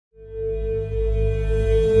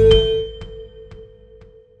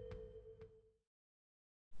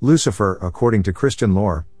Lucifer, according to Christian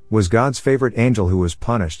lore, was God's favorite angel who was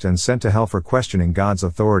punished and sent to hell for questioning God's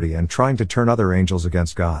authority and trying to turn other angels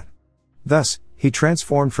against God. Thus, he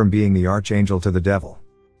transformed from being the archangel to the devil.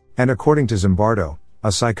 And according to Zimbardo,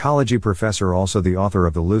 a psychology professor also the author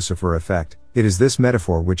of the Lucifer Effect, it is this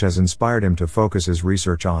metaphor which has inspired him to focus his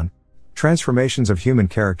research on transformations of human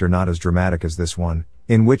character not as dramatic as this one,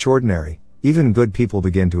 in which ordinary, even good people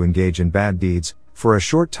begin to engage in bad deeds, for a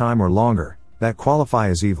short time or longer, that qualify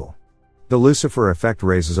as evil. The Lucifer Effect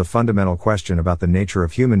raises a fundamental question about the nature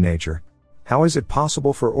of human nature. How is it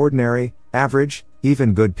possible for ordinary, average,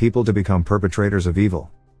 even good people to become perpetrators of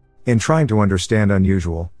evil? In trying to understand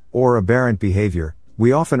unusual, or aberrant behavior,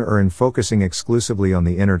 we often err in focusing exclusively on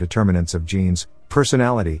the inner determinants of genes,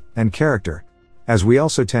 personality, and character, as we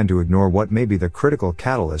also tend to ignore what may be the critical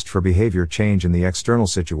catalyst for behavior change in the external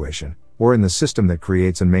situation, or in the system that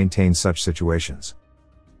creates and maintains such situations.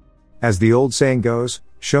 As the old saying goes,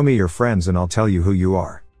 show me your friends and I'll tell you who you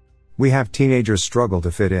are. We have teenagers struggle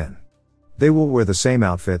to fit in. They will wear the same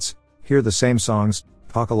outfits, hear the same songs,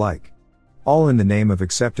 talk alike. All in the name of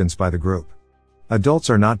acceptance by the group. Adults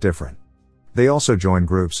are not different. They also join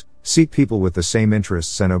groups, seek people with the same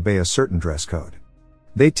interests and obey a certain dress code.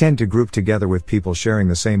 They tend to group together with people sharing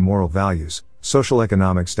the same moral values, social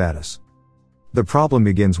economic status. The problem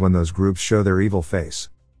begins when those groups show their evil face.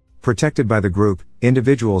 Protected by the group,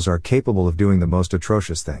 individuals are capable of doing the most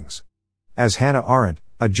atrocious things. As Hannah Arendt,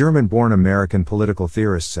 a German-born American political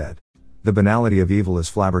theorist said, the banality of evil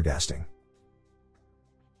is flabbergasting.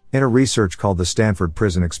 In a research called the Stanford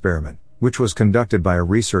Prison Experiment, which was conducted by a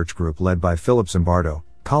research group led by Philip Zimbardo,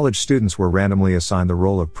 college students were randomly assigned the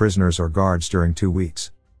role of prisoners or guards during 2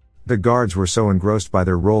 weeks. The guards were so engrossed by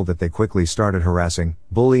their role that they quickly started harassing,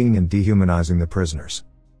 bullying and dehumanizing the prisoners.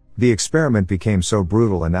 The experiment became so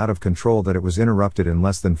brutal and out of control that it was interrupted in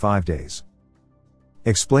less than 5 days.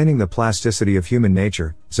 Explaining the plasticity of human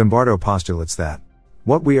nature, Zimbardo postulates that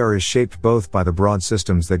what we are is shaped both by the broad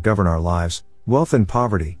systems that govern our lives, wealth and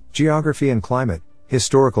poverty, geography and climate,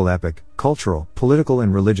 historical epoch, cultural, political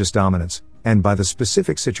and religious dominance, and by the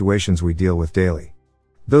specific situations we deal with daily.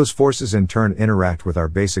 Those forces in turn interact with our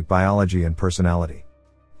basic biology and personality.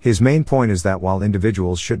 His main point is that while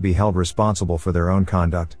individuals should be held responsible for their own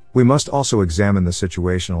conduct, we must also examine the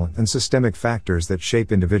situational and systemic factors that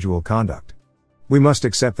shape individual conduct. We must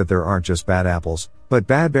accept that there aren't just bad apples, but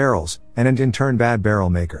bad barrels, and in turn bad barrel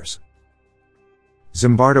makers.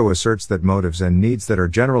 Zimbardo asserts that motives and needs that are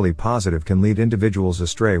generally positive can lead individuals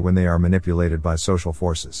astray when they are manipulated by social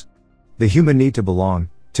forces. The human need to belong,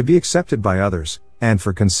 to be accepted by others, and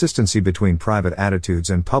for consistency between private attitudes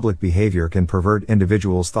and public behavior can pervert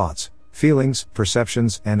individuals' thoughts, feelings,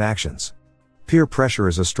 perceptions, and actions. Peer pressure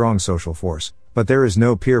is a strong social force, but there is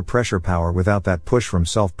no peer pressure power without that push from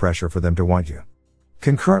self-pressure for them to want you.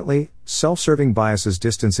 Concurrently, self-serving biases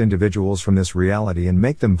distance individuals from this reality and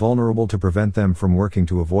make them vulnerable to prevent them from working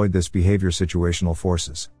to avoid this behavior situational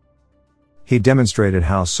forces. He demonstrated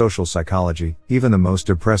how social psychology, even the most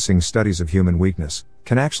depressing studies of human weakness,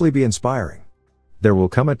 can actually be inspiring. There will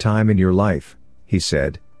come a time in your life, he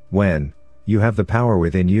said, when you have the power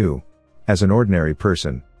within you, as an ordinary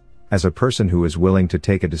person, as a person who is willing to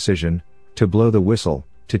take a decision, to blow the whistle,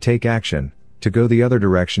 to take action, to go the other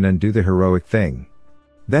direction and do the heroic thing.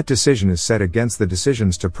 That decision is set against the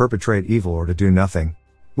decisions to perpetrate evil or to do nothing,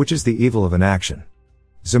 which is the evil of inaction.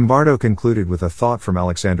 Zimbardo concluded with a thought from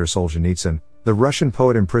Alexander Solzhenitsyn, the Russian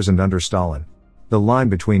poet imprisoned under Stalin. The line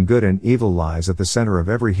between good and evil lies at the center of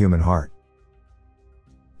every human heart.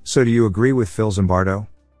 So do you agree with Phil Zimbardo?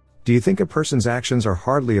 Do you think a person's actions are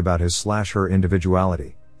hardly about his/her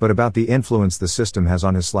individuality, but about the influence the system has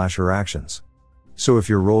on his/her actions? So if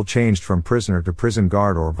your role changed from prisoner to prison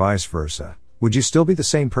guard or vice versa, would you still be the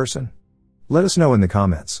same person? Let us know in the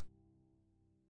comments.